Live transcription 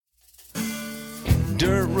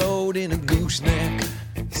dirt road in a gooseneck,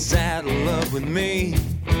 saddle up with me.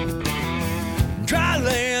 Dry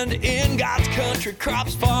land in God's country,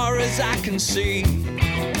 crops far as I can see.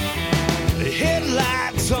 The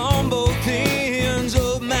headlights on both ends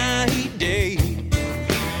of my day.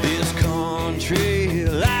 This country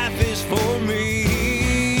life is for me.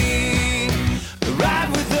 Ride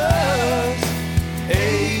with us,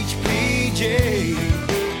 HPJ.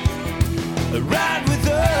 Ride with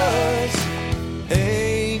us,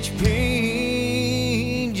 HPJ.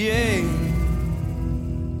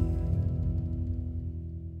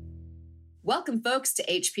 Welcome, folks, to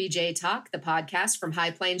HPJ Talk, the podcast from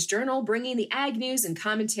High Plains Journal, bringing the ag news and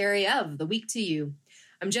commentary of the week to you.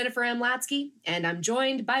 I'm Jennifer M. Latsky, and I'm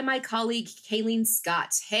joined by my colleague, Kayleen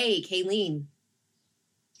Scott. Hey, Kayleen.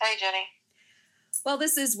 Hey, Jenny. Well,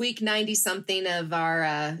 this is week 90-something of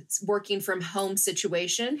our working from home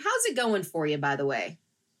situation. How's it going for you, by the way?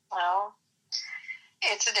 Well,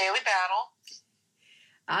 it's a daily battle.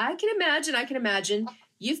 I can imagine.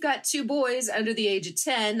 You've got 2 boys under the age of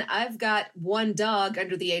 10. I've got 1 dog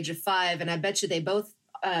under the age of 5, and I bet you they both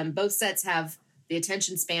sets have the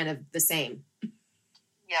attention span of the same.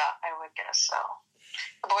 Yeah, I would guess so.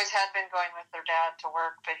 The boys had been going with their dad to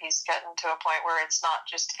work, but he's getting to a point where it's not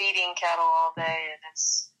just feeding cattle all day, and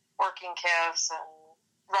it's working calves and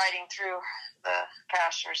riding through the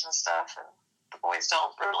pastures and stuff, and the boys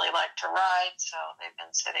don't really like to ride, so they've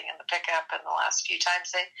been sitting in the pickup, and the last few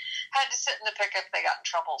times they had to sit in the pickup, they got in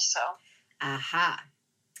trouble, so Aha.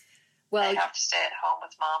 Well, they have to stay at home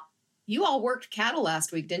with Mom. You all worked cattle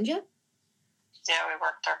last week, didn't you? Yeah, we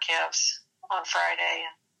worked our calves on Friday,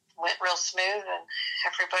 and went real smooth, and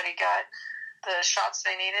everybody got the shots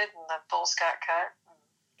they needed, and the bulls got cut.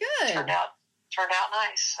 Good. Turned out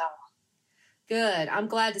nice, so. Good. I'm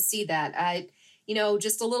glad to see that.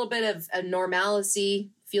 Just a little bit of a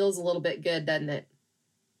normalcy feels a little bit good, doesn't it?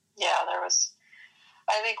 Yeah,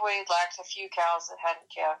 I think we lacked a few cows that hadn't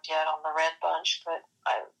calved yet on the red bunch, but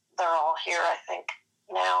they're all here, I think,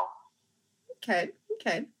 now. Okay.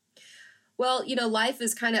 Well, life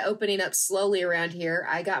is kind of opening up slowly around here.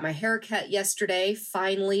 I got my hair cut yesterday,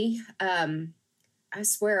 finally. I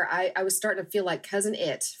swear, I was starting to feel like Cousin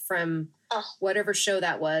It from whatever show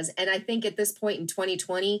that was. And I think at this point in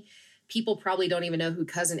 2020, people probably don't even know who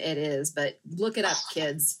Cousin It is, but look it up,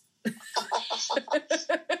 kids.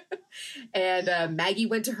 And Maggie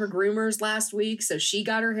went to her groomers last week, so she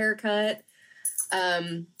got her hair cut.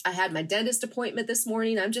 I had my dentist appointment this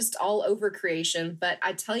morning. I'm just all over creation, but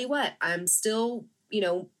I tell you what, I'm still,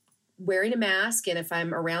 wearing a mask. And if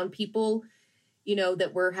I'm around people,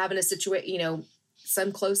 that we're having a situation,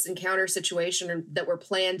 some close encounter situation or that we're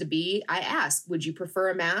planned to be, I ask, would you prefer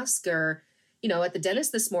a mask? Or, at the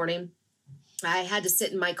dentist this morning, I had to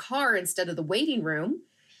sit in my car instead of the waiting room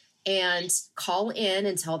and call in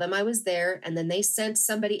and tell them I was there. And then they sent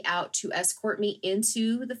somebody out to escort me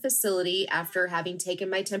into the facility after having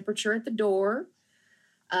taken my temperature at the door.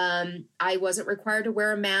 I wasn't required to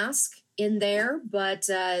wear a mask in there, but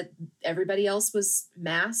everybody else was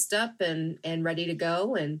masked up and ready to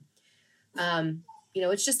go. And,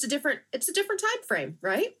 it's just a different time frame,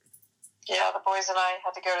 right? Yeah, the boys and I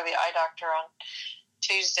had to go to the eye doctor on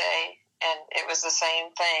Tuesday, and it was the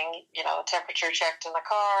same thing, temperature checked in the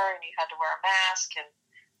car, and you had to wear a mask, and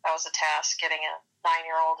that was a task, getting a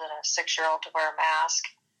 9-year-old and a 6-year-old to wear a mask.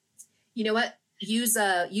 You know what? Use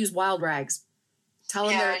wild rags. Tell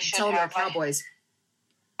them they're cowboys.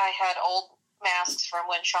 I had old masks from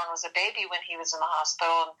when Sean was a baby when he was in the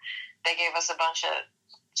hospital, and they gave us a bunch of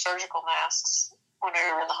surgical masks when we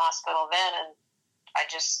were in the hospital then, and I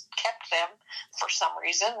just kept them for some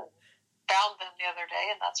reason, found them the other day,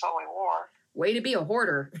 and that's what we wore. Way to be a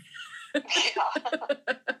hoarder. Yeah.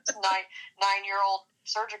 9-year-old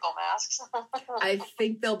surgical masks. I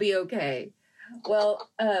think they'll be okay. Well,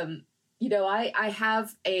 I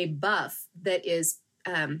have a buff that is,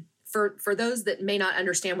 for those that may not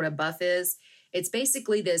understand what a buff is, it's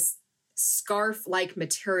basically this scarf-like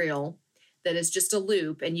material that is just a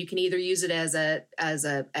loop, and you can either use it as a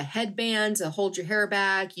headband to hold your hair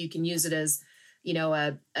back. You can use it as,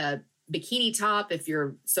 a bikini top if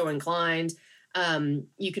you're so inclined.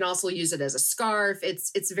 You can also use it as a scarf.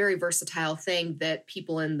 It's a very versatile thing that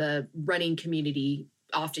people in the running community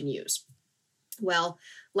often use. Well,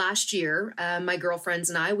 last year, my girlfriends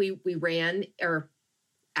and I, we ran, or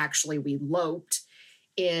actually we loped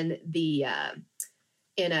in the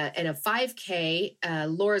in a 5K,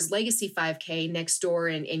 Laura's Legacy 5K next door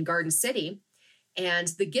in Garden City. And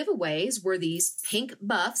the giveaways were these pink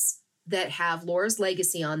buffs that have Laura's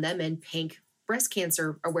Legacy on them and pink breast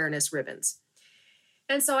cancer awareness ribbons.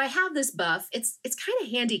 And so I have this buff. It's kind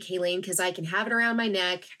of handy, Kayleen, because I can have it around my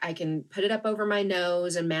neck. I can put it up over my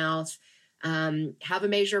nose and mouth, have a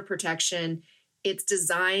measure of protection. It's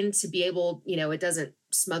designed to be able, it doesn't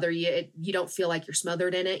smother you. You don't feel like you're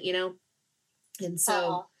smothered in it, And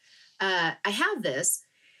so I have this,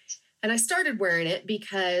 and I started wearing it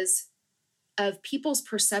because of people's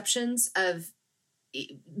perceptions of,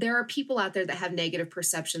 there are people out there that have negative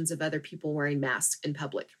perceptions of other people wearing masks in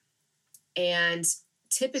public. And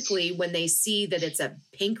typically when they see that it's a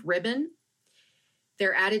pink ribbon,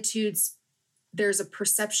 their attitudes, there's a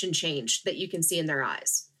perception change that you can see in their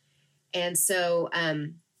eyes. And so,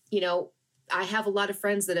 I have a lot of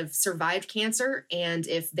friends that have survived cancer, and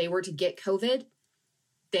if they were to get COVID,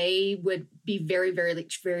 they would be very, very,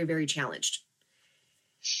 very, very challenged.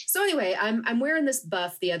 So anyway, I'm wearing this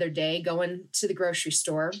buff the other day going to the grocery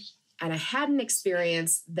store, and I had an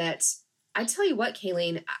experience that, I tell you what,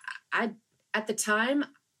 Kayleen, I at the time,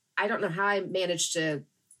 I don't know how I managed to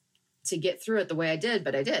get through it the way I did,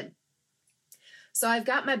 but I did. So I've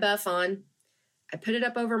got my buff on. I put it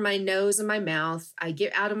up over my nose and my mouth. I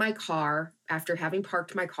get out of my car after having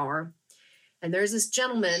parked my car, and there's this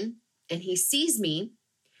gentleman, and he sees me,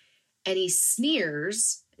 and he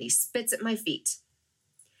sneers, and he spits at my feet.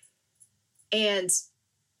 And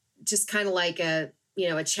just kind of like a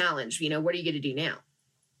challenge, what are you going to do now?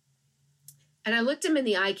 And I looked him in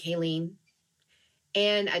the eye, Kayleen,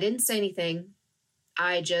 and I didn't say anything.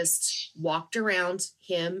 I just walked around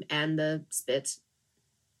him and the spit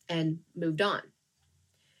and moved on.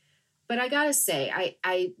 But I got to say,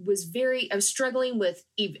 I was struggling with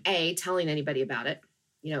telling anybody about it.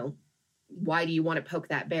 Why do you want to poke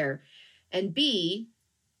that bear? And B,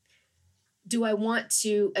 do I want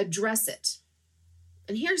to address it?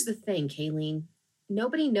 And here's the thing, Kayleen.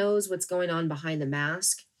 Nobody knows what's going on behind the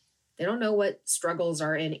mask. They don't know what struggles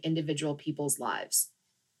are in individual people's lives.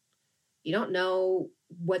 You don't know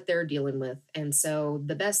what they're dealing with. And so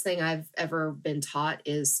the best thing I've ever been taught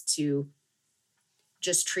is to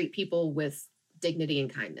just treat people with dignity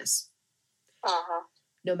and kindness,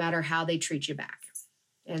 no matter how they treat you back.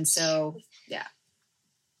 And so, yeah.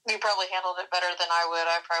 You probably handled it better than I would.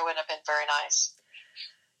 I probably wouldn't have been very nice.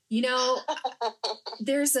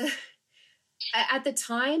 At the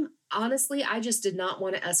time, honestly, I just did not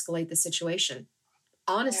want to escalate the situation.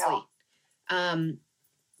 Honestly.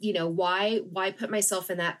 Yeah. Why put myself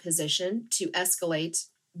in that position to escalate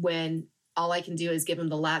when all I can do is give him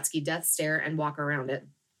the Latsky death stare and walk around it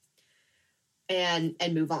and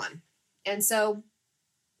move on. And so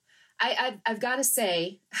I've got to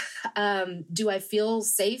say, do I feel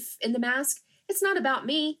safe in the mask? It's not about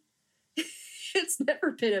me. It's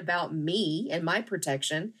never been about me and my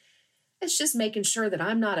protection. It's just making sure that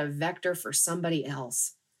I'm not a vector for somebody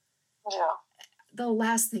else. Yeah. The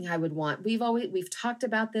last thing I would want, we've talked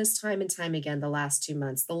about this time and time again the last 2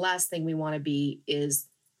 months. The last thing we want to be is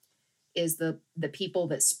the people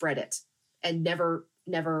that spread it and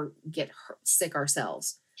never get sick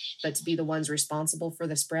ourselves, but to be the ones responsible for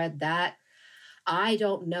the spread. That I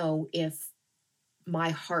don't know if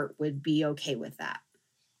my heart would be okay with that.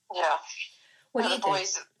 Yeah. What do you think?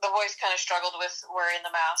 The boys kind of struggled with wearing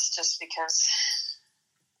the mask just because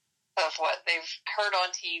of what they've heard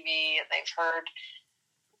on TV, and they've heard,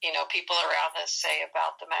 people around us say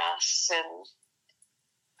about the masks. And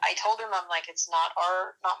I told him, I'm like, it's not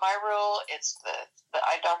my rule. It's the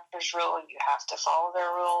eye doctor's rule. You have to follow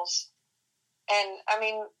their rules. And I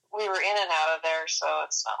mean, we were in and out of there, so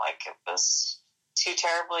it's not like it was too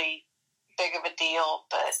terribly big of a deal,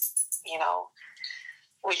 but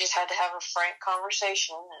we just had to have a frank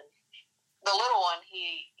conversation. And the little one,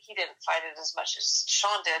 he didn't fight it as much as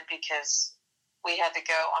Sean did, because we had to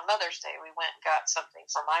go on Mother's Day. We went and got something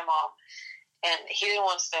for my mom, and he didn't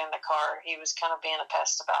want to stay in the car. He was kind of being a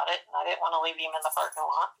pest about it, and I didn't want to leave him in the parking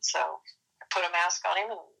lot. So I put a mask on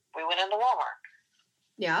him, and we went into Walmart.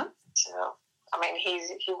 Yeah. So, I mean, he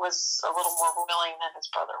was a little more willing than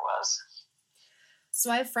his brother was.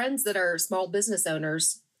 So I have friends that are small business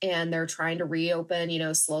owners, and they're trying to reopen,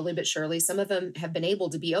 slowly but surely. Some of them have been able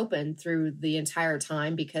to be open through the entire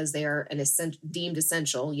time because they are deemed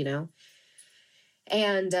essential,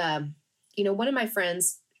 And, one of my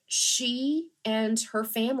friends, she and her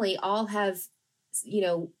family all have,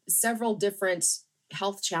 several different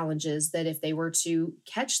health challenges that if they were to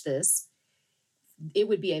catch this, it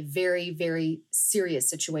would be a very, very serious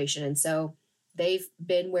situation. And so they've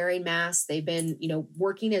been wearing masks. They've been,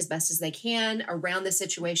 working as best as they can around the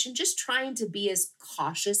situation, just trying to be as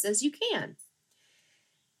cautious as you can.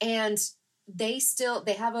 And they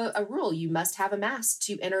have a rule. You must have a mask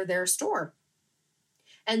to enter their store.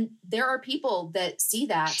 And there are people that see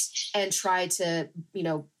that and try to,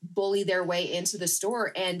 bully their way into the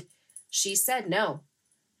store. And she said, no,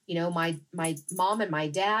 my mom and my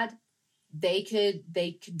dad, they could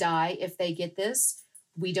die if they get this.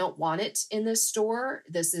 We don't want it in this store.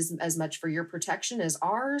 This is as much for your protection as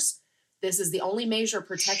ours. This is the only measure of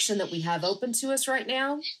protection that we have open to us right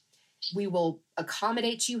now. We will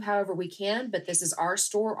accommodate you however we can, but this is our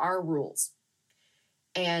store, our rules.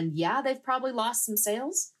 And yeah, they've probably lost some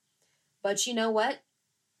sales, but you know what?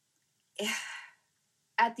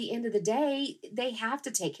 At the end of the day, they have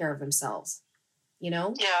to take care of themselves, Yeah,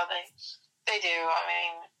 they do. I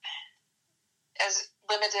mean, as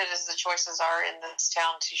limited as the choices are in this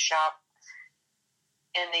town to shop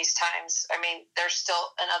in these times, I mean, there's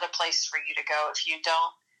still another place for you to go. If you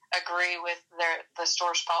don't agree with the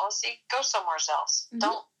store's policy, go somewhere else. Mm-hmm.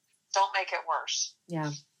 Don't make it worse.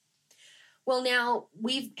 Yeah. Well, now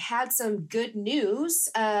we've had some good news.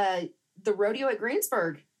 The rodeo at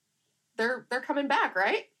Greensburg, they're coming back,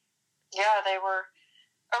 right? Yeah, they were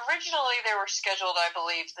scheduled, I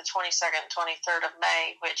believe, the 22nd, 23rd of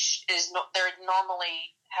May, which is they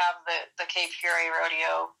normally have the Cape Fury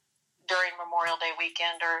rodeo during Memorial Day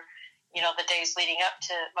weekend, or the days leading up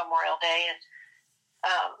to Memorial Day. And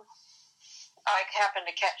I happened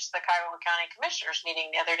to catch the Kiowa County Commissioners meeting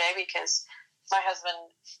the other day because my husband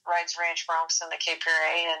rides Ranch Broncs in the Cape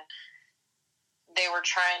Fury, and they were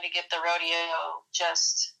trying to get the rodeo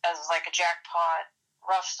just as like a jackpot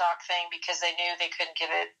rough stock thing because they knew they couldn't get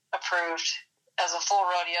it approved as a full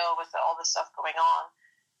rodeo with all this stuff going on,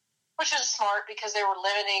 which is smart because they were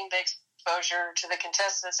limiting the exposure to the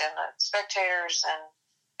contestants and the spectators and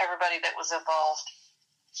everybody that was involved.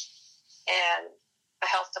 And the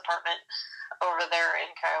health department over there in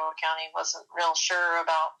Kiowa County wasn't real sure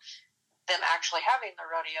about them actually having the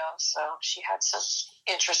rodeo, so she had some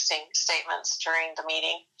interesting statements during the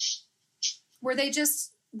meeting. Were they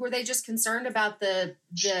just concerned about the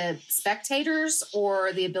spectators,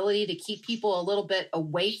 or the ability to keep people a little bit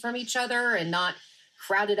away from each other and not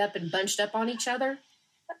crowded up and bunched up on each other?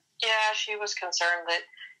 Yeah, she was concerned that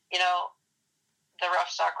the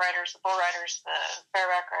rough stock riders, the bull riders, the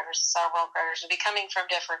bareback riders, the saddlebronc riders would be coming from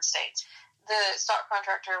different states. The stock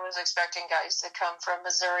contractor was expecting guys to come from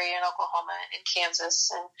Missouri and Oklahoma and Kansas,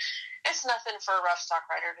 and it's nothing for a rough stock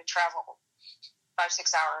rider to travel 5-6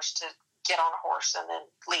 hours to get on a horse and then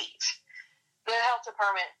leave. The health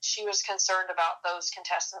department, she was concerned about those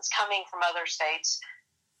contestants coming from other states,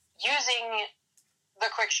 using the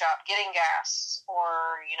quick shop, getting gas,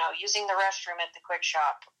 or using the restroom at the quick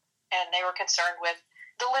shop, and they were concerned with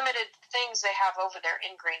the limited things they have over there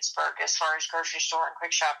in Greensburg as far as grocery store and quick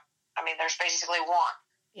shop. I mean, there's basically one.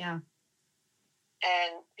 Yeah.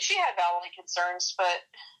 And she had valid concerns, but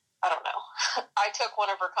I don't know. I took one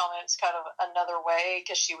of her comments kind of another way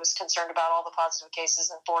because she was concerned about all the positive cases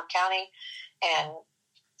in Ford County. And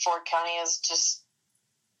Ford County is just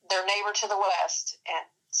their neighbor to the west. And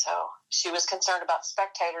so she was concerned about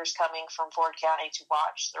spectators coming from Ford County to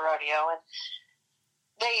watch the rodeo. And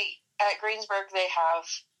at Greensburg,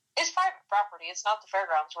 it's private property. It's not the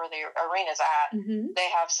fairgrounds where the arena's at. Mm-hmm. They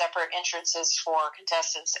have separate entrances for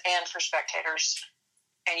contestants and for spectators,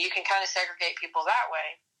 and you can kind of segregate people that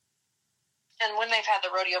way. And when they've had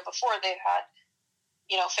the rodeo before, they've had,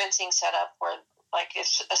 fencing set up where, like, if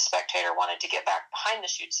a spectator wanted to get back behind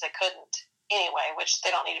the chutes, they couldn't anyway, which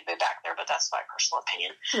they don't need to be back there, but that's my personal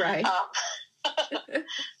opinion. Right.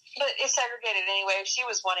 But it's segregated anyway. She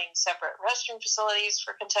was wanting separate restroom facilities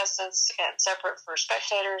for contestants and separate for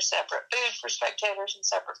spectators, separate food for spectators, and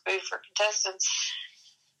separate food for contestants.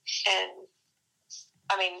 And,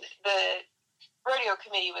 I mean, the rodeo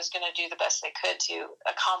committee was going to do the best they could to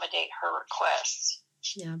accommodate her requests.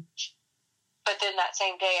 Yeah. But then that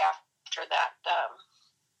same day after that,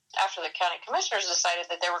 after the county commissioners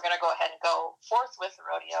decided that they were going to go ahead and go forth with the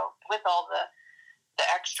rodeo with all the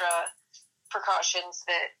extra precautions,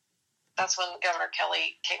 that's when Governor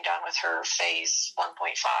Kelly came down with her phase 1.5.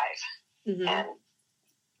 Mm-hmm. And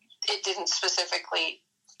it didn't specifically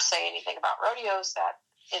say anything about rodeos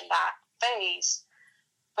in that phase,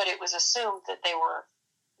 but it was assumed that they were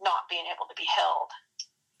not being able to be held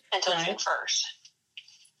until June 1st.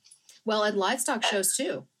 Well, and livestock shows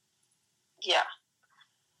too. Yeah.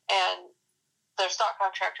 And the stock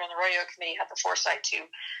contractor and the rodeo committee had the foresight to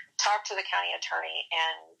talk to the county attorney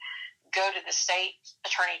and go to the state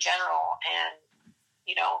attorney general and,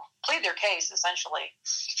 plead their case essentially.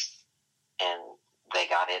 And they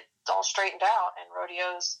got it all straightened out, and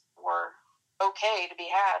rodeos were okay to be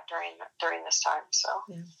had during this time. So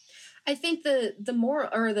yeah. I think the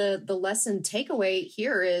more, or the lesson takeaway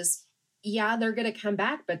here is yeah, they're going to come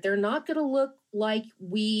back, but they're not going to look like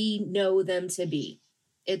we know them to be.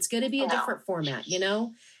 It's going to be a different format, you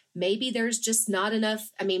know? Maybe there's just not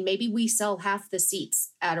enough. I mean, maybe we sell half the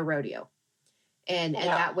seats at a rodeo. And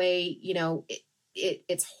that way, you know,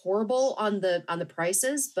 it's horrible on the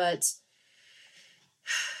prices, but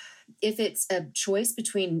if it's a choice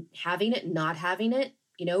between having it and not having it,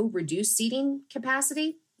 you know, reduce seating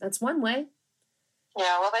capacity, that's one way.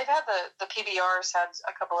 Yeah, well, they've had the PBRs had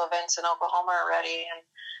a couple events in Oklahoma already, and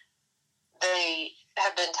they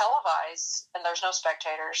have been televised, and there's no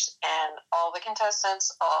spectators, and all the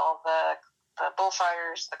contestants, all the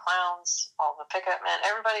bullfighters, the clowns, all the pickup men,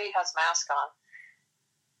 everybody has masks on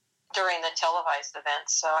during the televised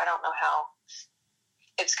events, so I don't know how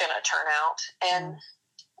it's going to turn out. And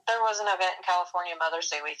there was an event in California, Mother's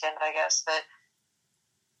Day weekend, I guess, that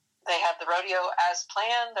they had the rodeo as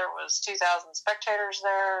planned. There was 2,000 spectators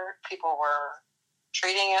there. People were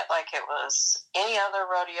treating it like it was any other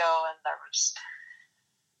rodeo, and there was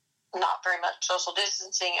not very much social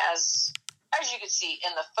distancing as you could see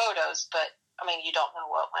in the photos, but I mean, you don't know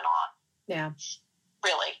what went on. Yeah.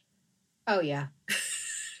 Really. Oh yeah.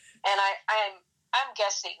 And I'm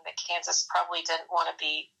guessing that Kansas probably didn't want to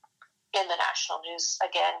be in the national news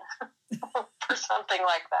again for something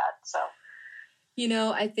like that. So, you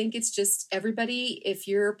know, I think it's just everybody, if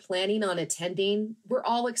you're planning on attending, we're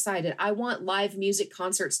all excited. I want live music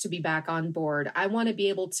concerts to be back on board. I want to be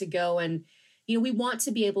able to go and, you know, we want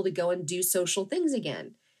to be able to go and do social things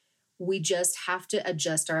again. We just have to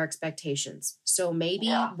adjust our expectations. So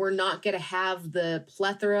maybe we're not going to have the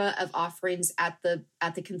plethora of offerings at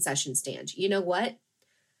the concession stand. You know what?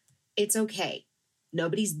 It's okay.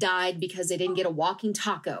 Nobody's died because they didn't get a walking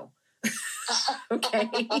taco. Okay.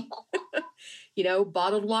 You know,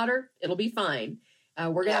 bottled water, it'll be fine.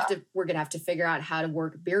 We're gonna have to figure out how to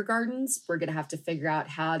work beer gardens. We're gonna have to figure out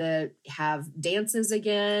how to have dances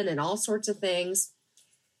again and all sorts of things.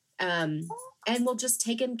 And we'll just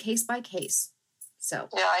take them case by case. So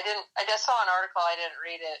yeah, I just saw an article. I didn't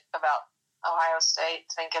read it about Ohio State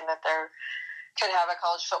thinking that they could have a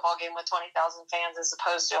college football game with 20,000 fans as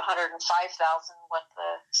opposed to 105,000 what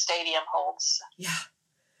the stadium holds. Yeah.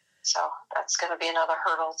 So that's going to be another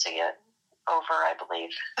hurdle to get over, I believe.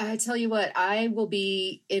 I tell you what, I will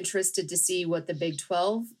be interested to see what the Big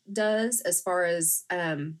 12 does as far as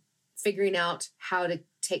figuring out how to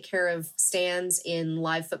take care of stands in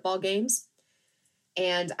live football games.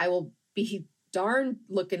 And I will be darn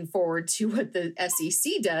looking forward to what the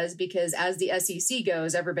SEC does, because as the SEC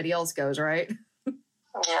goes, everybody else goes, right? Yeah.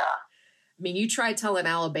 I mean, you try telling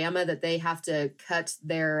Alabama that they have to cut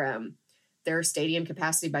their stadium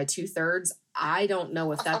capacity by 2/3. I don't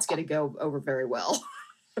know if that's going to go over very well.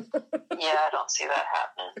 Yeah, I don't see that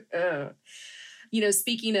happening. You know,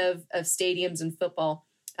 speaking of stadiums and football,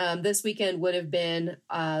 this weekend would have been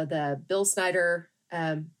the Bill Snyder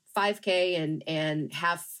 5K and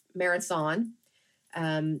half marathon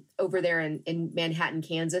over there in Manhattan,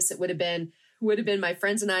 Kansas. It would have been my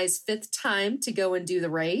friends and I's 5th time to go and do the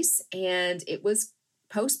race, and it was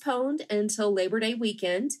postponed until Labor Day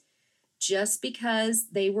weekend, just because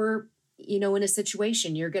they were, you know, in a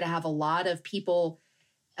situation you're going to have a lot of people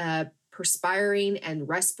perspiring and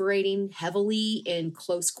respirating heavily in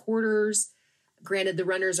close quarters. Granted, the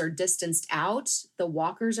runners are distanced out, the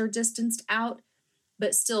walkers are distanced out,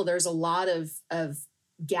 but still there's a lot of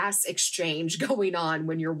gas exchange going on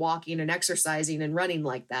when you're walking and exercising and running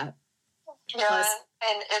like that. Yeah, plus,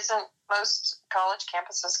 and isn't most college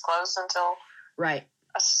campuses closed until right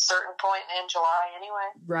a certain point in July anyway?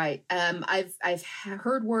 Right. I've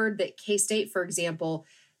heard word that K-State, for example,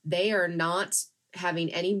 they are not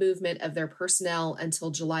having any movement of their personnel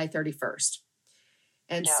until July 31st.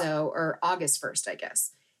 And so, or August 1st, I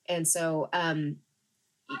guess. And so,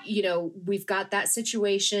 you know, we've got that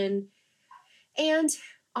situation. And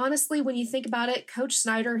honestly, when you think about it, Coach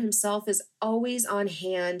Snyder himself is always on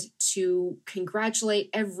hand to congratulate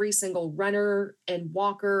every single runner and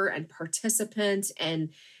walker and participant. And,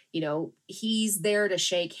 you know, he's there to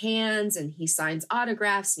shake hands and he signs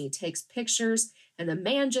autographs and he takes pictures. And the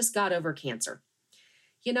man just got over cancer.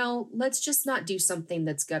 You know, let's just not do something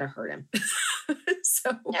that's going to hurt him.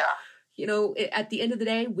 So, you know, at the end of the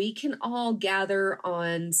day, we can all gather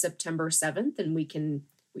on September 7th and we can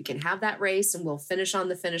have that race and we'll finish on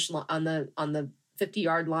the finish on the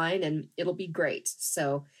 50-yard line and it'll be great.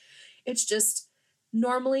 So it's just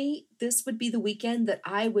normally this would be the weekend that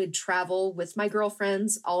I would travel with my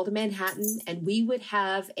girlfriends all to Manhattan and we would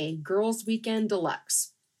have a girls' weekend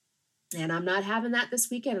deluxe. And I'm not having that this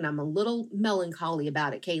weekend and I'm a little melancholy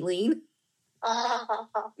about it, Kayleen.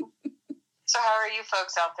 So how are you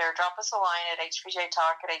folks out there? Drop us a line at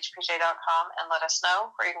hpjtalk@hpj.com and let us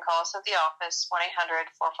know, or you can call us at the office,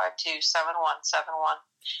 1-800-452-7171.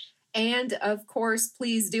 And, of course,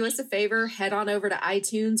 please do us a favor. Head on over to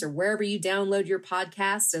iTunes or wherever you download your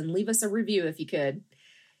podcasts and leave us a review if you could.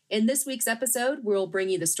 In this week's episode, we'll bring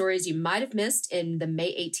you the stories you might have missed in the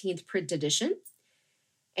May 18th print edition.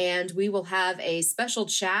 And we will have a special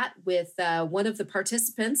chat with one of the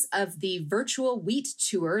participants of the virtual wheat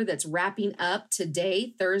tour that's wrapping up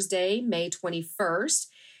today, Thursday, May 21st,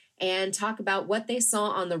 and talk about what they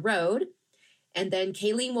saw on the road. And then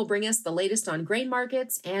Kayleen will bring us the latest on grain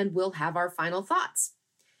markets, and we'll have our final thoughts.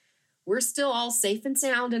 We're still all safe and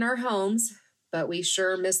sound in our homes, but we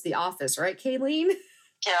sure miss the office, right, Kayleen?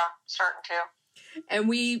 Yeah, starting to. And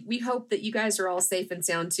we hope that you guys are all safe and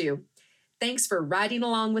sound too. Thanks for riding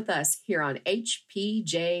along with us here on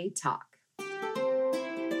HPJ Talk.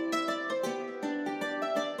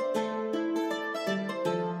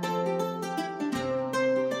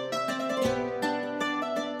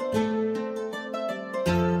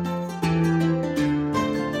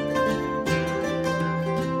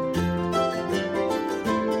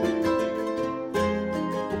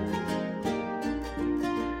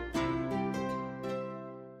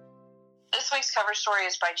 Cover story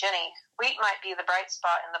is by Jenny. Wheat might be the bright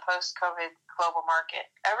spot in the post-COVID global market.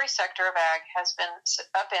 Every sector of ag has been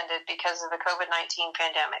upended because of the COVID-19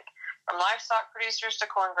 pandemic. From livestock producers to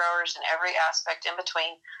corn growers and every aspect in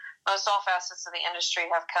between, most all facets of the industry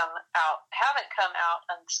haven't come out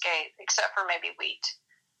unscathed, except for maybe wheat.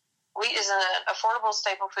 Wheat is an affordable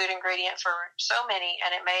staple food ingredient for so many,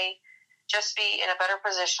 and it may just be in a better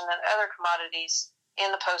position than other commodities in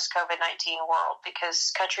the post-COVID-19 world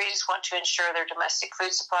because countries want to ensure their domestic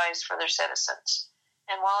food supplies for their citizens.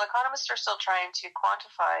 And while economists are still trying to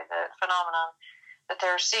quantify the phenomenon that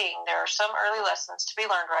they're seeing, there are some early lessons to be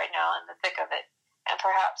learned right now in the thick of it, and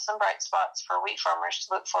perhaps some bright spots for wheat farmers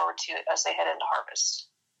to look forward to as they head into harvest.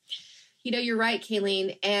 You know, you're right,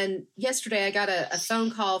 Kayleen. And yesterday I got a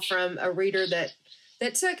phone call from a reader that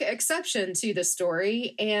took exception to the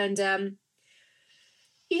story, and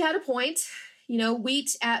he had a point. You know,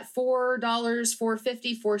 wheat at $4,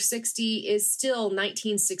 $4.50, $4.60 is still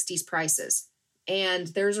 1960s prices. And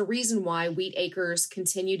there's a reason why wheat acres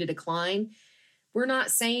continue to decline. We're not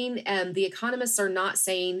saying, the economists are not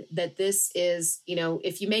saying that this is, you know,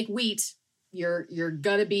 if you make wheat, you're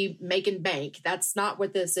going to be making bank. That's not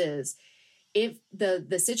what this is. If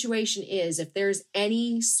the situation is, if there's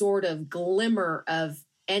any sort of glimmer of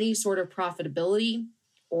any sort of profitability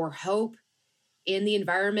or hope in the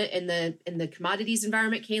environment, in the commodities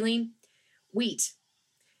environment, Kayleen, wheat,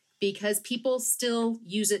 because people still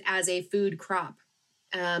use it as a food crop.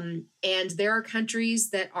 And there are countries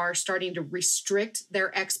that are starting to restrict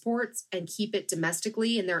their exports and keep it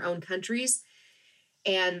domestically in their own countries.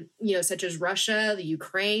 And, you know, such as Russia, the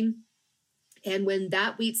Ukraine. And when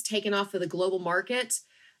that wheat's taken off of the global market,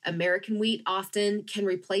 American wheat often can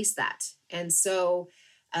replace that. And so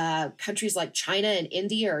countries like China and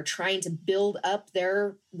India are trying to build up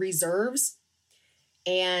their reserves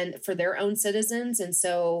and for their own citizens. And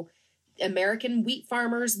so American wheat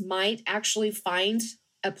farmers might actually find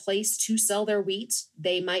a place to sell their wheat.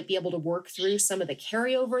 They might be able to work through some of the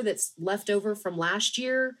carryover that's left over from last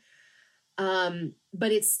year.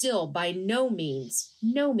 But it's still by no means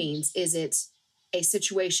is it a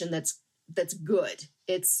situation that's good.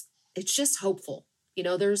 It's just hopeful. You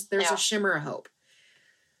know, there's a shimmer of hope.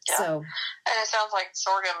 Yeah. So, and it sounds like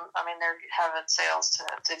sorghum, I mean, they're having sales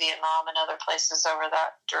to Vietnam and other places over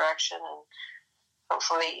that direction. And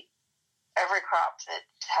hopefully every crop that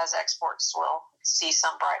has exports will see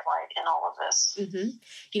some bright light in all of this. Mm-hmm.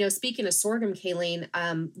 You know, speaking of sorghum, Kayleen,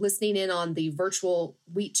 listening in on the virtual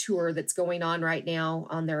wheat tour that's going on right now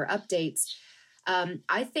on their updates,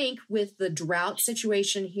 I think with the drought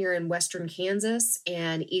situation here in western Kansas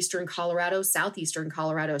and eastern Colorado, southeastern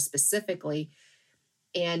Colorado specifically,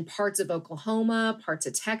 and parts of Oklahoma, parts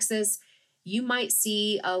of Texas, you might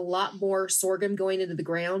see a lot more sorghum going into the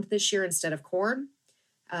ground this year instead of corn.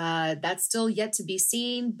 That's still yet to be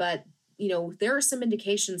seen, but you know, there are some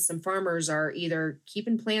indications some farmers are either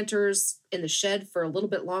keeping planters in the shed for a little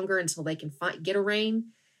bit longer until they can get a rain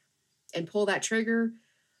and pull that trigger,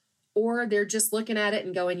 or they're just looking at it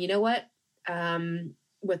and going, you know what,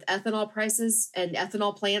 with ethanol prices and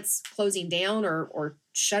ethanol plants closing down or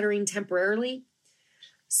shuttering temporarily,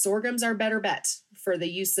 sorghum's our better bet for the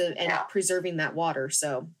use of and preserving that water.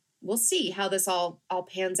 So we'll see how this all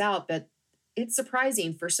pans out, but it's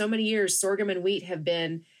surprising. For so many years, sorghum and wheat have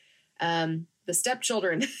been the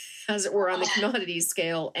stepchildren, as it were, on the commodities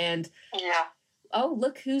scale. And oh,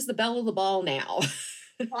 look who's the belle of the ball now.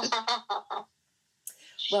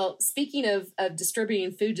 Well, speaking of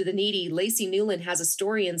distributing food to the needy, Lacey Newland has a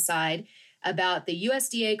story inside about the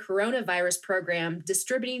USDA coronavirus program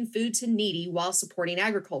distributing food to needy while supporting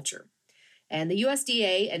agriculture. And the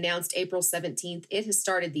USDA announced April 17th it has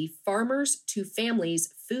started the Farmers to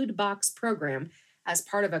Families Food Box Program as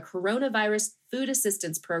part of a coronavirus food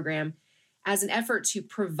assistance program as an effort to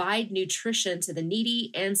provide nutrition to the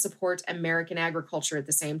needy and support American agriculture at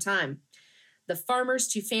the same time. The Farmers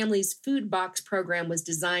to Families Food Box Program was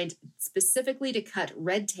designed specifically to cut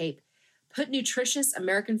red tape, put nutritious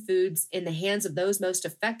American foods in the hands of those most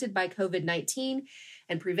affected by COVID-19,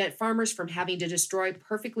 and prevent farmers from having to destroy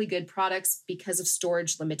perfectly good products because of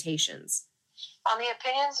storage limitations. On the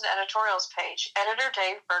Opinions and Editorials page, editor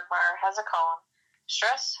Dave Bergmeyer has a column,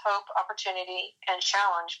 Stress, Hope, Opportunity, and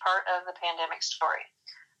Challenge, part of the pandemic story.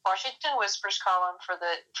 Washington Whispers column for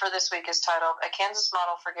this week is titled A Kansas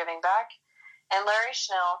Model for Giving Back, and Larry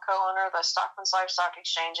Schnell, co-owner of the Stockman's Livestock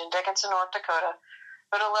Exchange in Dickinson, North Dakota,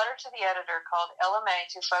 wrote a letter to the editor called LMA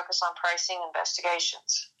to focus on pricing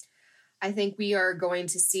investigations. I think we are going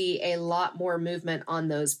to see a lot more movement on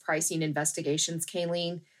those pricing investigations,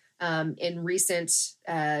 Kayleen. In recent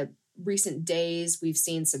days, we've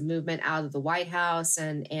seen some movement out of the White House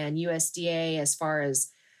and USDA as far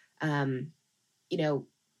as, talking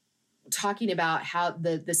about how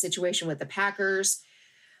the situation with the Packers.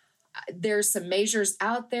 There's some measures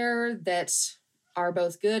out there that are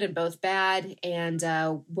both good and both bad, and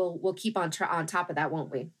we'll keep on top of that,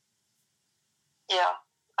 won't we? Yeah.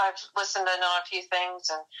 I've listened in on a few things,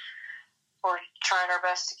 and we're trying our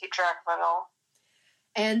best to keep track of it all.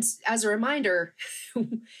 And as a reminder,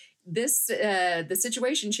 the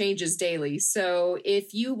situation changes daily. So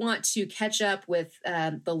if you want to catch up with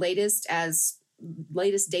the latest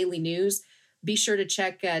daily news, be sure to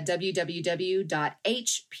check www.hpj.com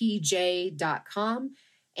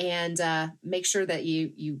and make sure that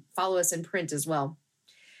you follow us in print as well.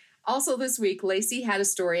 Also this week, Lacey had a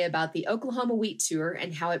story about the Oklahoma Wheat Tour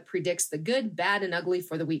and how it predicts the good, bad, and ugly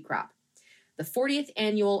for the wheat crop. The 40th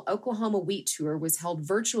annual Oklahoma Wheat Tour was held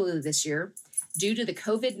virtually this year due to the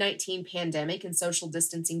COVID-19 pandemic and social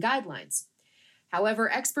distancing guidelines.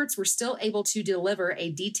 However, experts were still able to deliver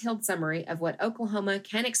a detailed summary of what Oklahoma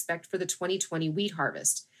can expect for the 2020 wheat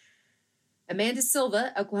harvest. Amanda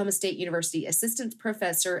Silva, Oklahoma State University assistant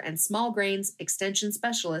professor and small grains extension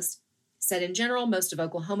specialist, said in general, most of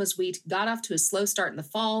Oklahoma's wheat got off to a slow start in the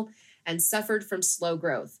fall and suffered from slow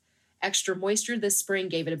growth. Extra moisture this spring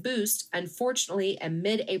gave it a boost. Unfortunately, a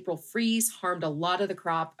mid-April freeze harmed a lot of the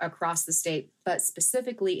crop across the state, but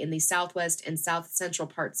specifically in the southwest and south central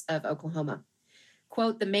parts of Oklahoma.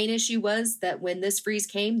 Quote, the main issue was that when this freeze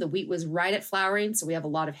came, the wheat was right at flowering, so we have a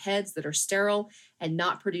lot of heads that are sterile and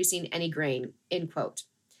not producing any grain, end quote.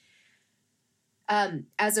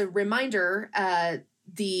 As a reminder,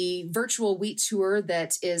 the virtual wheat tour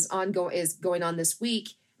that is going on this week,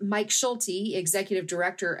 Mike Schulte, executive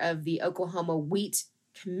director of the Oklahoma Wheat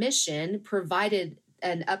Commission, provided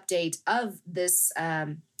an update of this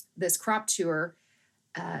crop tour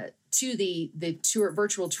to the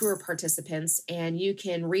virtual tour participants, and you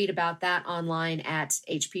can read about that online at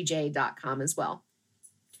hpj.com as well.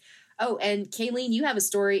 Oh, and Kayleen, you have a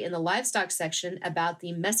story in the livestock section about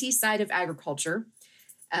the messy side of agriculture.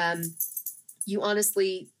 You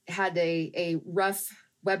honestly had a rough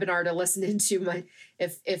webinar to listen into.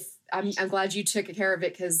 I'm glad you took care of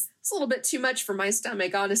it because it's a little bit too much for my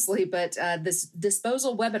stomach, honestly. But this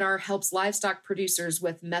disposal webinar helps livestock producers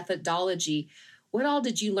with methodology. What all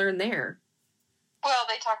did you learn there? Well,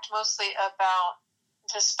 they talked mostly about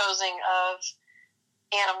disposing of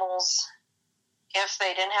animals if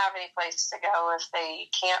they didn't have any place to go, if they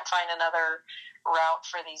can't find another route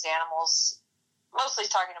for these animals.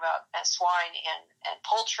 Mostly talking about swine and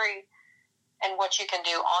poultry and what you can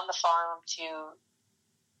do on the farm to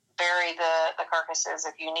bury the carcasses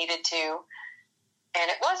if you needed to.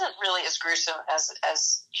 And it wasn't really as gruesome as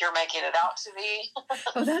you're making it out to be.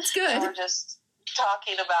 Oh, that's good. We're just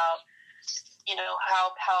talking about,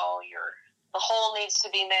 how the hole needs to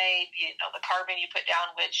be made, the carbon you put down,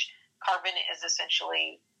 which carbon is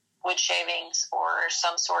essentially wood shavings or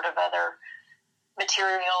some sort of other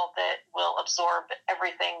material that will absorb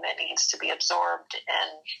everything that needs to be absorbed.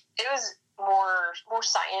 And it was more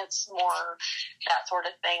science, more that sort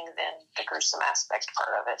of thing than the gruesome aspect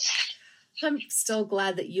part of it. I'm still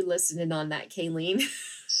glad that you listened in on that, Kayleen.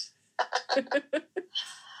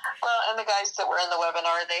 Well, and the guys that were in the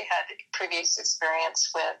webinar, they had previous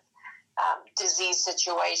experience with disease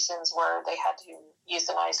situations where they had to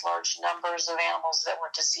euthanize large numbers of animals that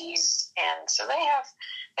were diseased, and so they have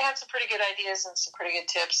they had some pretty good ideas and some pretty good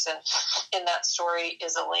tips. And in that story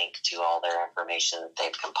is a link to all their information that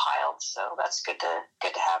they've compiled. So that's good to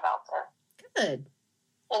have out there. Good.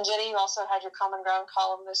 And Jenny, you also had your Common Ground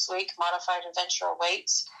column this week, Modified Adventure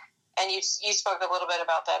Awaits. And you spoke a little bit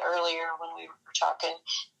about that earlier when we were talking.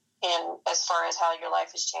 And as far as how your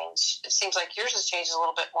life has changed, it seems like yours has changed a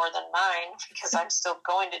little bit more than mine because I'm still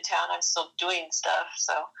going to town. I'm still doing stuff.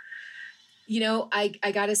 So,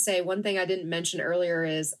 I got to say, one thing I didn't mention earlier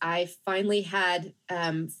is I finally had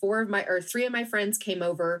 3 of my friends came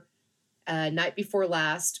over night before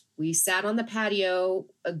last. We sat on the patio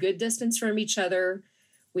a good distance from each other.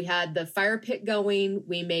 We had the fire pit going.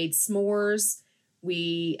 We made s'mores.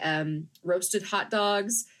 We roasted hot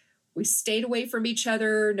dogs. We stayed away from each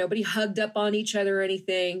other. Nobody hugged up on each other or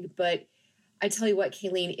anything. But I tell you what,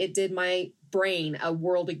 Kayleen, it did my brain a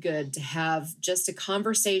world of good to have just a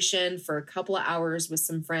conversation for a couple of hours with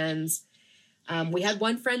some friends. We had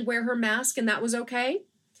one friend wear her mask, and that was okay.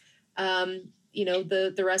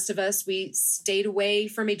 The rest of us, we stayed away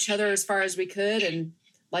from each other as far as we could. And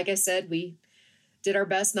like I said, we did our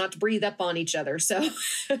best not to breathe up on each other. So you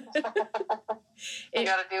got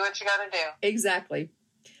to do what you got to do. Exactly.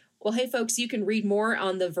 Well, hey, folks, you can read more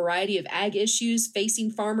on the variety of ag issues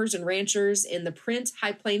facing farmers and ranchers in the print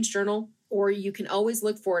High Plains Journal, or you can always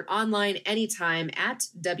look for it online anytime at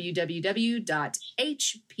www.hpj.com.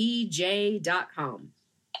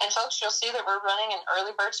 And, folks, you'll see that we're running an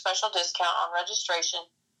early bird special discount on registration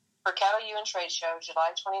for Cattle U and Trade Show,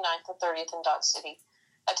 July 29th and 30th in Dodge City.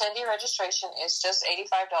 Attendee registration is just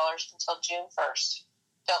 $85 until June 1st.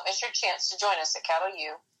 Don't miss your chance to join us at Cattle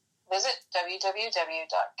U. Visit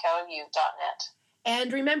www.cattleu.net.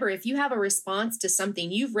 And remember, if you have a response to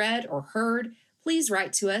something you've read or heard, please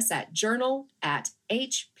write to us at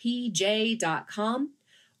journal@hpj.com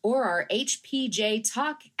or our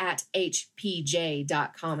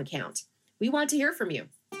hpjtalk@hpj.com account. We want to hear from you.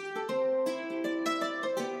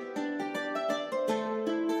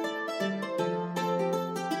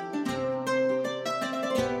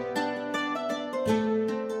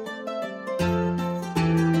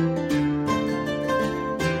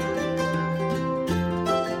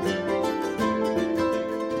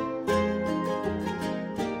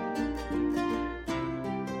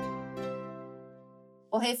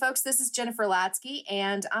 Well, hey, folks, this is Jennifer Latsky,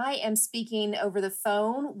 and I am speaking over the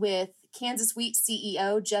phone with Kansas Wheat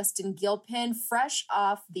CEO Justin Gilpin, fresh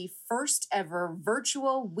off the first ever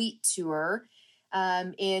virtual wheat tour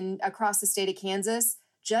across the state of Kansas.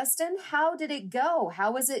 Justin, how did it go?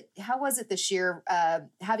 How was it this year,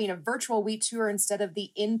 having a virtual wheat tour instead of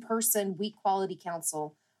the in-person Wheat Quality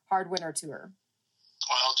Council Hard Winter Tour?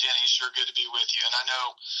 Well, Jenny, sure good to be with you. And I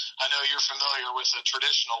know you're familiar with the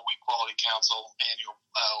traditional Wheat Quality Council annual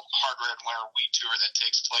Hard Red Winter Wheat Tour that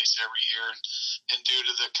takes place every year. And due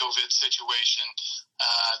to the COVID situation,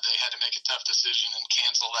 they had to make a tough decision and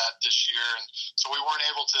cancel that this year. And so we weren't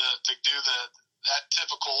able to do that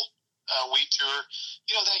typical wheat tour.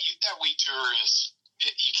 You know, that wheat tour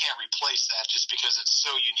you can't replace that just because it's so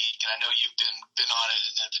unique. And I know you've been on it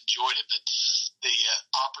and have enjoyed it, but the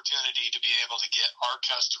opportunity to be able to get our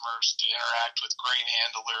customers to interact with grain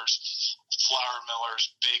handlers, flour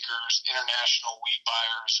millers, bakers, international wheat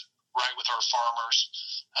buyers, right with our farmers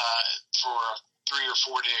for a 3 or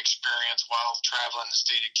 4 day experience while traveling the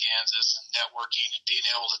state of Kansas and networking and being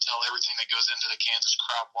able to tell everything that goes into the Kansas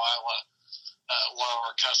crop while one of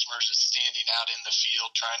our customers is standing out in the field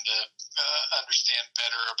trying to understand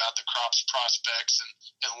better about the crop's prospects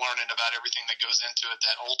and learning about everything that goes into it,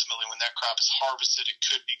 that ultimately when that crop is harvested, it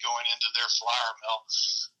could be going into their flour mill.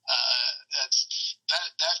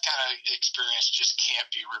 That kind of experience just can't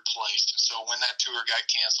be replaced. And so when that tour got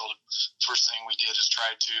canceled, first thing we did is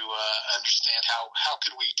try to understand how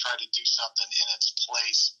could we try to do something in its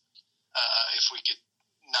place if we could,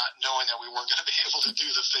 not knowing that we weren't going to be able to do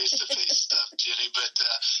the face-to-face stuff, Jenny, but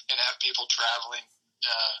and have people traveling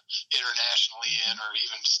internationally in or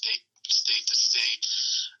even state to state.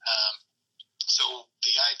 So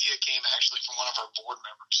the idea came actually from one of our board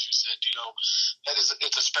members who said,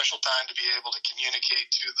 it's a special time to be able to communicate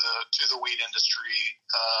to the wheat industry,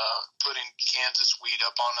 putting Kansas wheat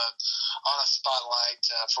up on a spotlight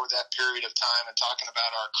for that period of time and talking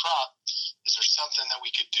about our crop. Is there something that we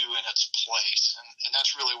could do in its place? And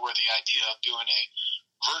that's really where the idea of doing a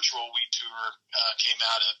virtual wheat tour came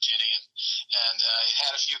out of, Jenny, and it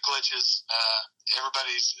had a few glitches.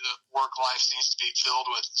 Everybody's work life seems to be filled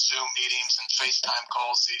with Zoom meetings and FaceTime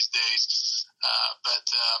calls these days, but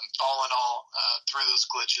all in all, through those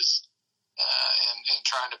glitches and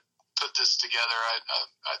trying to put this together,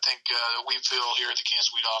 I think we feel here at the Kansas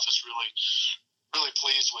Wheat Office really really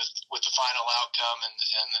pleased with the final outcome and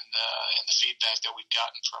the feedback that we've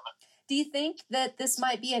gotten from it. Do you think that this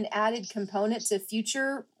might be an added component to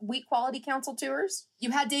future Wheat Quality Council tours?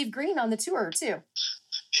 You had Dave Green on the tour too.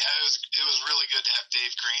 Yeah, it was really good to have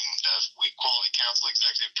Dave Green, Wheat Quality Council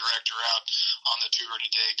Executive Director, out on the tour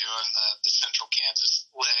today doing the Central Kansas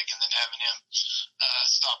leg, and then having him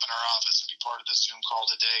stop in our office and be part of the Zoom call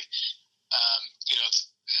today.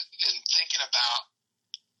 In thinking about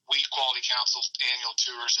Wheat Quality Council annual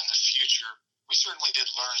tours in the future, we certainly did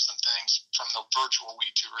learn some things from the virtual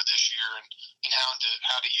wheat tour this year, and how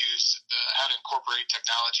to incorporate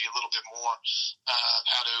technology a little bit more,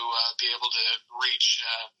 how to be able to reach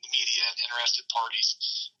the media and interested parties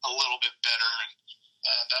a little bit better. And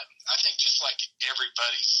I think just like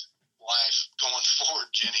everybody's life going forward,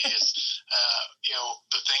 Jenny, is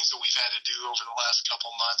the things that we've had to do over the last couple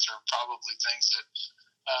months are probably things that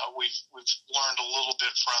we've learned a little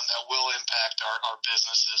bit from that will impact our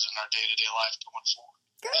businesses and our day-to-day life going forward.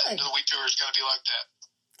 Good. And the wheat tour is going to be like that.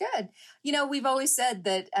 Good. We've always said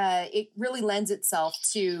that it really lends itself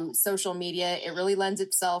to social media. It really lends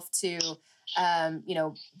itself to,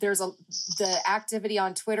 the activity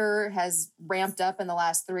on Twitter has ramped up in the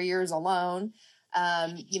last 3 years alone.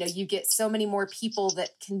 You get so many more people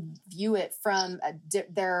that can view it from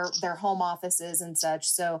their home offices and such.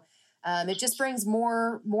 So it just brings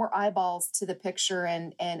more eyeballs to the picture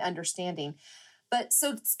and understanding. But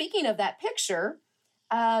so speaking of that picture,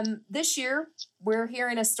 this year we're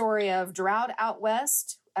hearing a story of drought out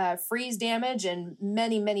west, freeze damage in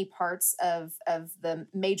many, many parts of the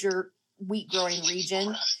major wheat growing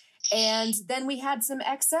region. And then we had some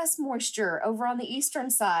excess moisture over on the eastern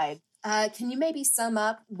side. Can you maybe sum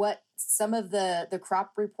up what some of the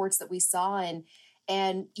crop reports that we saw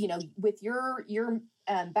and with your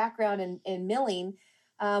background in milling,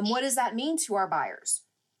 what does that mean to our buyers?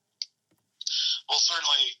 Well,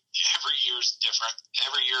 certainly every year is different.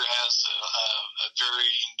 Every year has a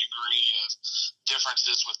varying degree of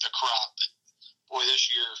differences with the crop. But boy,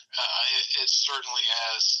 this year it certainly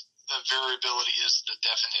has the variability is the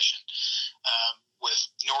definition. With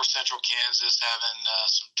north central Kansas having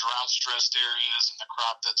some drought stressed areas and the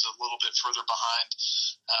crop that's a little bit further behind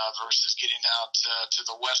versus getting out to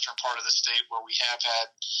the western part of the state where we have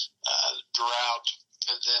had drought.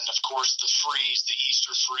 And then, of course, the freeze, the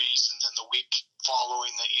Easter freeze, and then the week following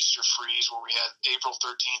the Easter freeze where we had April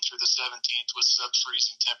 13th through the 17th with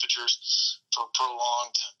sub-freezing temperatures for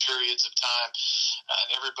prolonged periods of time.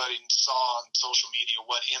 And everybody saw on social media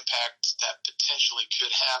what impact that potentially could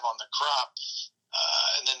have on the crop.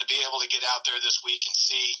 And then to be able to get out there this week and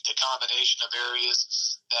see the combination of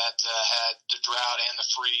areas that had the drought and the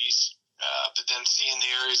freeze, but then seeing the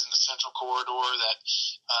areas in the central corridor that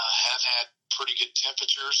have had pretty good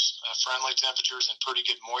temperatures, friendly temperatures, and pretty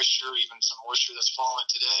good moisture, even some moisture that's fallen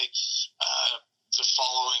today. Just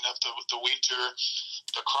following up the wheat tour,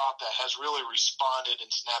 the crop that has really responded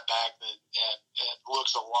and snapped back and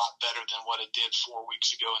looks a lot better than what it did 4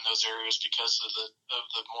 weeks ago in those areas because of the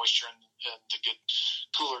moisture and the good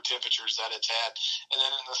cooler temperatures that it's had. And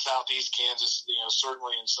then in the southeast Kansas,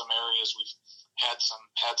 certainly in some areas we've had some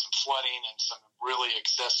flooding and some really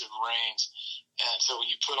excessive rains. And so when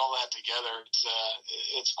you put all that together,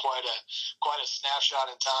 it's quite a snapshot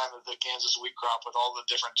in time of the Kansas wheat crop with all the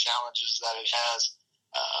different challenges that it has.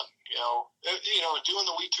 Doing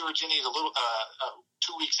the wheat tour, Jenny,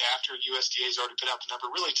 2 weeks after USDA's already put out the number,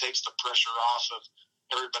 really takes the pressure off of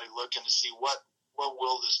everybody looking to see what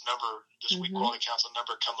will this Wheat Quality Council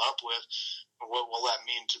number come up with. What will that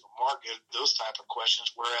mean to the market? Those type of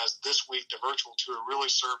questions. Whereas this week, the virtual tour really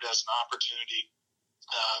served as an opportunity.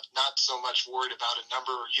 Not so much worried about a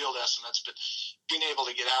number or yield estimates, but being able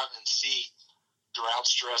to get out and see drought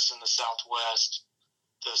stress in the Southwest,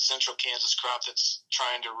 the central Kansas crop that's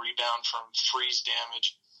trying to rebound from freeze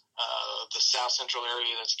damage, the South Central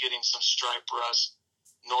area that's getting some stripe rust,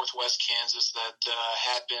 Northwest Kansas that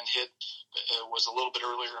had been hit, was a little bit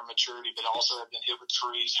earlier in maturity, but also had been hit with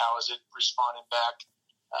freeze. How is it responding back?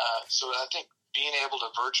 So I think being able to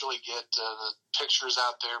virtually get the pictures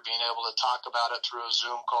out there, being able to talk about it through a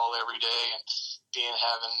Zoom call every day, and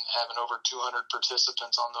having over 200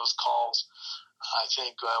 participants on those calls, I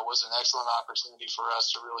think was an excellent opportunity for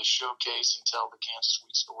us to really showcase and tell the Kansas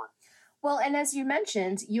wheat story. Well, and as you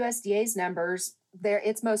mentioned, USDA's numbers,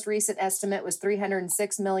 its most recent estimate was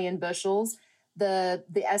 306 million bushels. The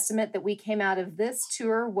estimate that we came out of this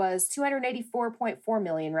tour was 284.4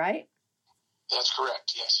 million, right? That's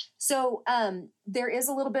correct, yes. So there is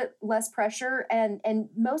a little bit less pressure, and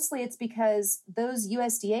mostly it's because those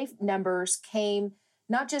USDA numbers came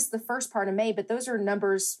not just the first part of May, but those are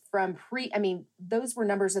numbers from those were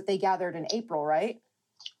numbers that they gathered in April, right?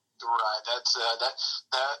 Right. That's that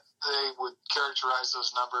they would characterize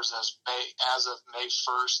those numbers as of May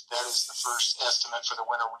 1st. That is the first estimate for the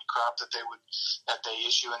winter wheat crop that they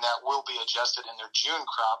issue, and that will be adjusted in their June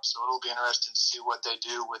crop. So it'll be interesting to see what they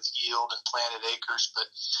do with yield and planted acres. But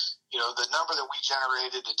the number that we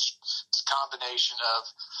generated, it's a combination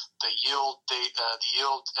of the yield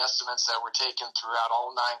estimates that were taken throughout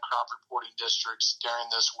all 9 crop reporting districts during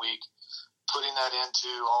this week. Putting that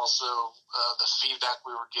into also the feedback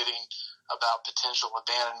we were getting about potential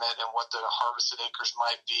abandonment and what the harvested acres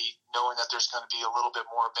might be, knowing that there's going to be a little bit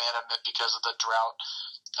more abandonment because of the drought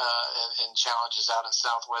and challenges out in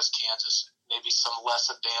southwest Kansas, maybe some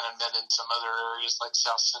less abandonment in some other areas like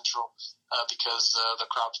south central because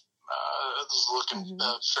the crop is looking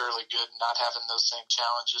fairly good and not having those same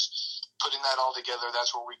challenges. Putting that all together,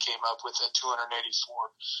 that's where we came up with a $284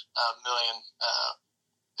 million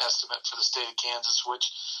estimate for the state of Kansas, which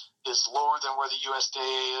is lower than where the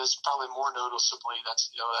USDA is. Probably more noticeably, that's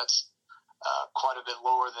quite a bit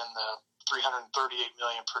lower than the 338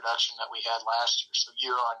 million production that we had last year. So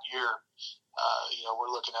year on year, we're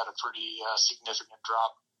looking at a pretty significant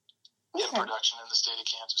drop in production in the state of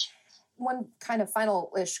Kansas. One kind of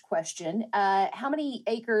final-ish question. How many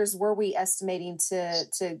acres were we estimating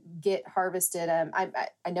to get harvested? I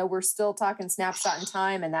know we're still talking snapshot in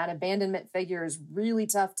time, and that abandonment figure is really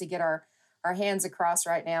tough to get our hands across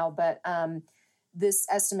right now. But this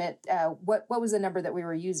estimate, what was the number that we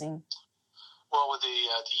were using? Well, with the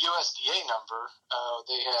USDA number,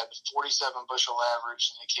 they had 47 bushel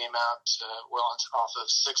average, and they came out off of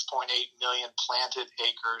 6.8 million planted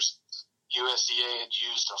acres. USDA had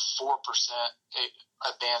used a 4%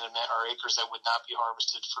 abandonment, or acres that would not be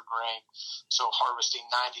harvested for grain. So harvesting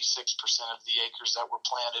 96% of the acres that were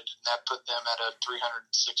planted, and that put them at a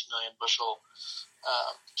 306 million bushel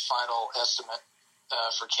final estimate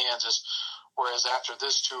for Kansas. Whereas after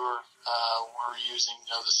this tour, we're using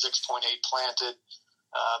the 6.8 planted.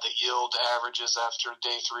 The yield averages after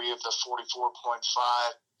day 3 of the 44.5.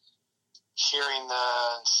 Hearing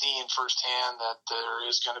and seeing firsthand that there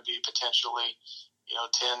is going to be potentially,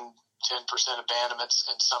 10% abandonments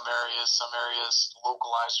in some areas. Some areas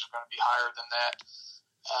localized are going to be higher than that,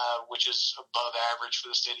 which is above average for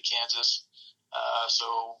the state of Kansas.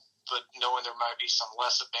 But knowing there might be some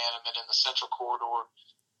less abandonment in the central corridor,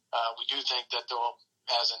 we do think that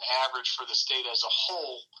as an average for the state as a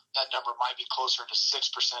whole, that number might be closer to 6%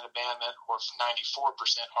 abandonment or 94%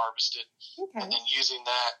 harvested. Okay. And then using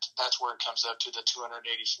that's where it comes up to the 400,000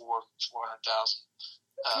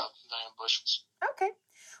 million bushels. Okay.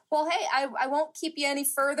 Well, hey, I won't keep you any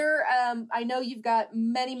further. I know you've got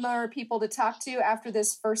many more people to talk to after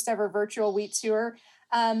this first ever virtual wheat tour.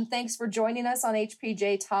 Thanks for joining us on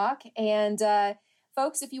HPJ Talk. And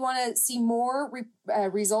folks, if you want to see more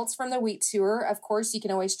results from the wheat tour, of course, you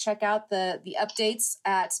can always check out the updates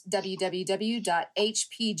at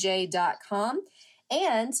www.hpj.com.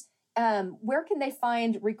 And where can they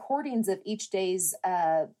find recordings of each day's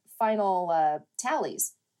final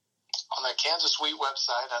tallies? On the Kansas Wheat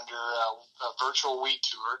website under a virtual wheat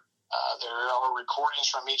tour. There are recordings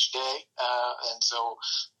from each day, and so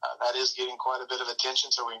that is getting quite a bit of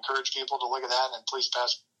attention. So we encourage people to look at that, and please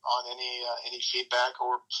pass on any feedback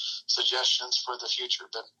or suggestions for the future.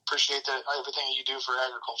 But appreciate everything you do for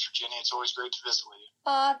agriculture, Jenny. It's always great to visit with you.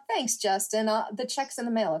 Thanks, Justin. The check's in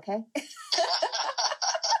the mail, okay?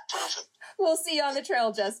 Perfect. We'll see you on the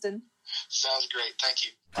trail, Justin. Sounds great. Thank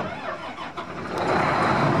you.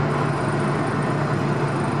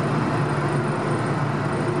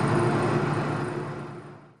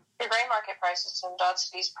 The grain market prices from Dodge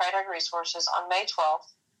City's Pride Ag Resources on May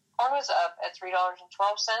 12th. Corn was up at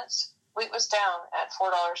 $3.12. Wheat was down at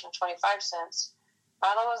 $4.25.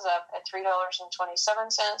 Milo was up at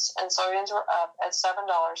 $3.27, and soybeans were up at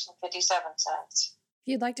 $7.57. If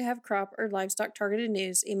you'd like to have crop or livestock targeted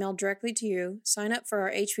news emailed directly to you, sign up for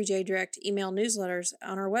our HPJ Direct email newsletters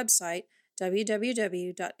on our website,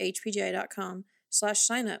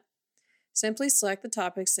 www.hpj.com/signup. Simply select the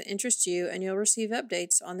topics that interest you, and you'll receive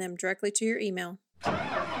updates on them directly to your email.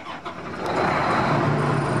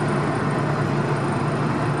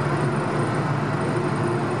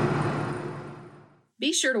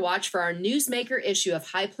 Be sure to watch for our Newsmaker issue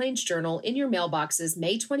of High Plains Journal in your mailboxes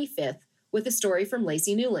May 25th with a story from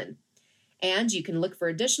Lacey Newland. And you can look for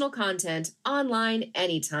additional content online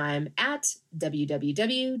anytime at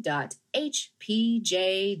www.hpj.com.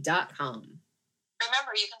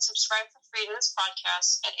 Remember, you can subscribe for free to this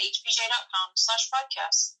podcast at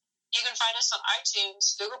hpj.com/podcast. You can find us on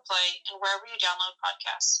iTunes, Google Play, and wherever you download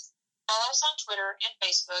podcasts. Follow us on Twitter and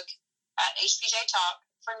Facebook at HPJ Talk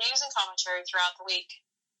for news and commentary throughout the week.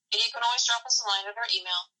 And you can always drop us a line at our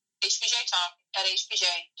email,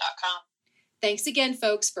 hpjtalk@hpj.com. Thanks again,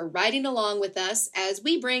 folks, for riding along with us as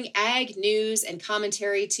we bring ag news and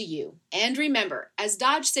commentary to you. And remember, as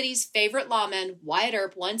Dodge City's favorite lawman, Wyatt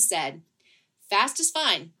Earp, once said, fast is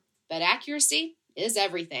fine, but accuracy is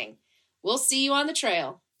everything. We'll see you on the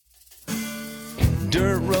trail.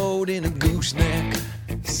 Dirt road in a gooseneck,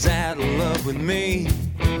 saddle up with me.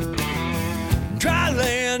 Dry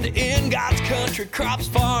land in God's country, crops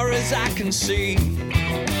far as I can see.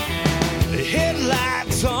 The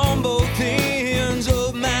headlights on both ends.